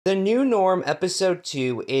The New Norm Episode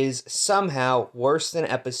 2 is somehow worse than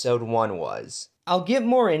Episode 1 was. I'll get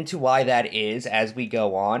more into why that is as we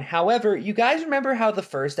go on. However, you guys remember how the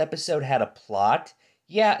first episode had a plot?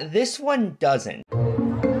 Yeah, this one doesn't.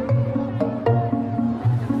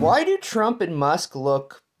 Why do Trump and Musk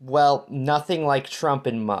look, well, nothing like Trump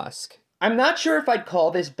and Musk? I'm not sure if I'd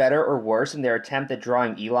call this better or worse than their attempt at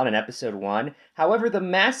drawing Elon in Episode 1. However, the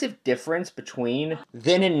massive difference between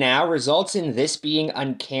then and now results in this being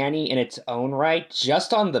uncanny in its own right,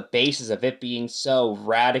 just on the basis of it being so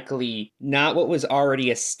radically not what was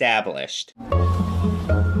already established.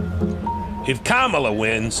 If Kamala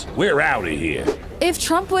wins, we're out of here. If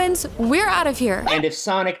Trump wins, we're out of here. And if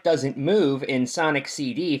Sonic doesn't move in Sonic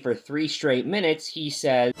CD for 3 straight minutes, he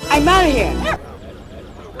says, I'm out of here!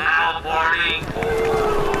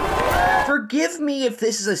 Forgive me if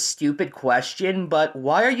this is a stupid question, but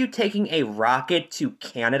why are you taking a rocket to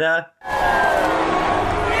Canada?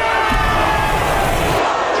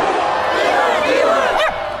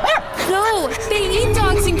 No, they eat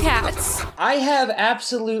dogs and cats. I have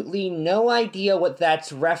absolutely no idea what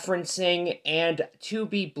that's referencing, and to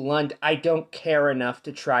be blunt, I don't care enough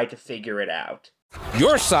to try to figure it out.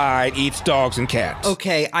 Your side eats dogs and cats.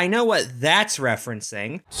 Okay, I know what that's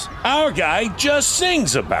referencing. Our guy just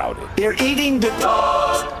sings about it. They're eating the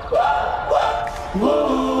dogs.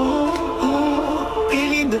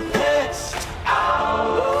 Eating the pets.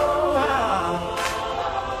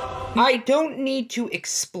 I don't need to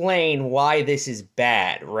explain why this is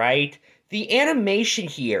bad, right? The animation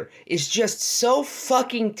here is just so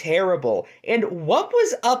fucking terrible, and what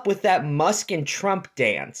was up with that Musk and Trump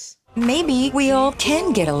dance? Maybe we all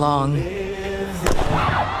can get along.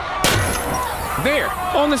 There,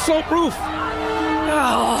 on the sloped roof.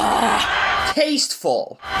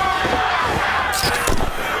 Tasteful.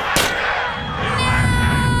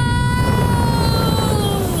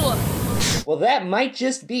 Well, that might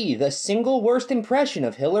just be the single worst impression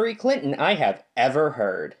of Hillary Clinton I have ever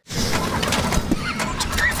heard.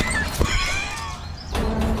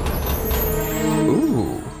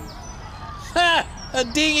 Ooh. Ha! A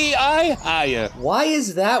DEI hire. Why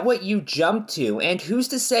is that what you jumped to? And who's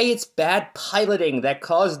to say it's bad piloting that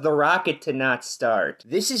caused the rocket to not start?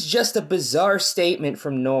 This is just a bizarre statement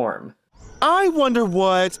from Norm. I wonder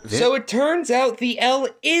what So it turns out the L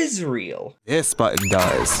is real. this button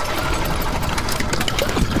does.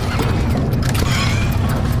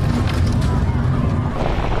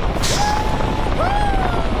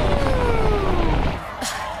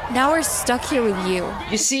 Now we're stuck here with you.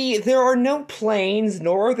 You see, there are no planes,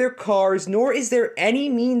 nor are there cars, nor is there any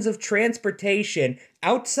means of transportation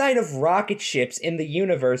outside of rocket ships in the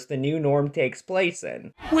universe the New Norm takes place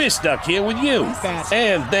in. We're stuck here with you.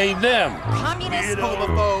 And they, them. Communist,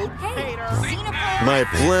 homophobe, hater, xenophobe. My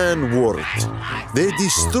plan worked. They're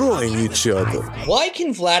destroying each other. Why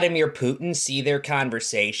can Vladimir Putin see their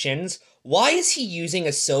conversations? Why is he using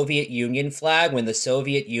a Soviet Union flag when the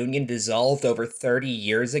Soviet Union dissolved over 30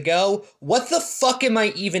 years ago? What the fuck am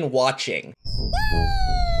I even watching?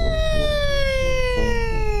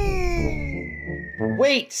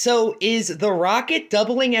 Wait, so is the rocket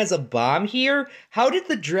doubling as a bomb here? How did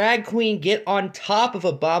the drag queen get on top of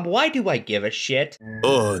a bomb? Why do I give a shit?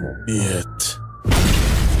 On it.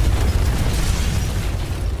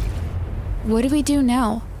 What do we do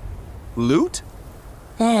now? Loot?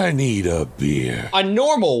 I need a beer. A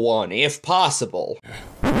normal one, if possible.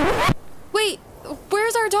 Wait,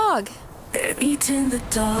 where's our dog? They're eating the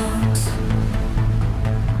dogs.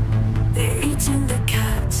 They're eating the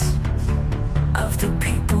cats of the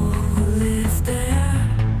people who live there.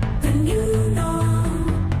 The new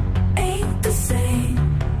norm ain't the same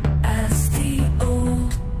as the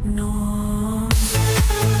old norm.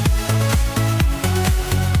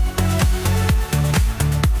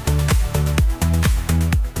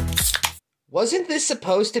 Wasn't this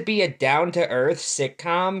supposed to be a down-to-earth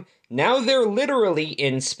sitcom? Now they're literally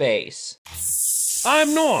in space.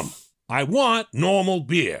 I'm Norm. I want normal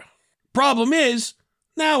beer. Problem is,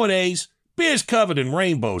 nowadays, beer's covered in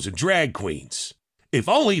rainbows and drag queens. If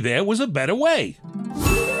only there was a better way.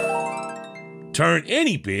 Turn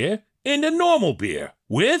any beer into normal beer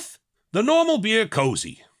with the Normal Beer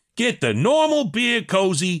Cozy. Get the Normal Beer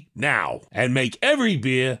Cozy now and make every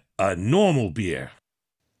beer a normal beer.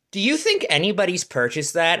 Do you think anybody's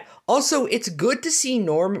purchased that? Also, it's good to see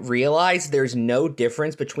Norm realize there's no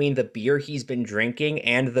difference between the beer he's been drinking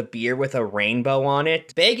and the beer with a rainbow on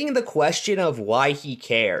it, begging the question of why he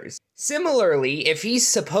cares. Similarly, if he's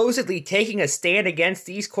supposedly taking a stand against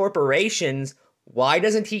these corporations, Why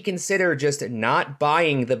doesn't he consider just not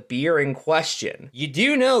buying the beer in question? You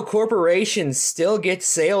do know corporations still get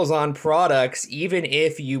sales on products even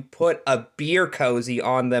if you put a beer cozy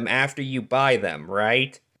on them after you buy them,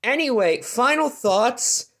 right? Anyway, final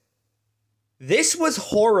thoughts. This was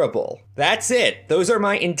horrible. That's it. Those are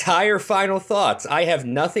my entire final thoughts. I have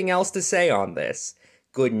nothing else to say on this.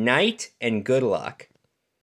 Good night and good luck.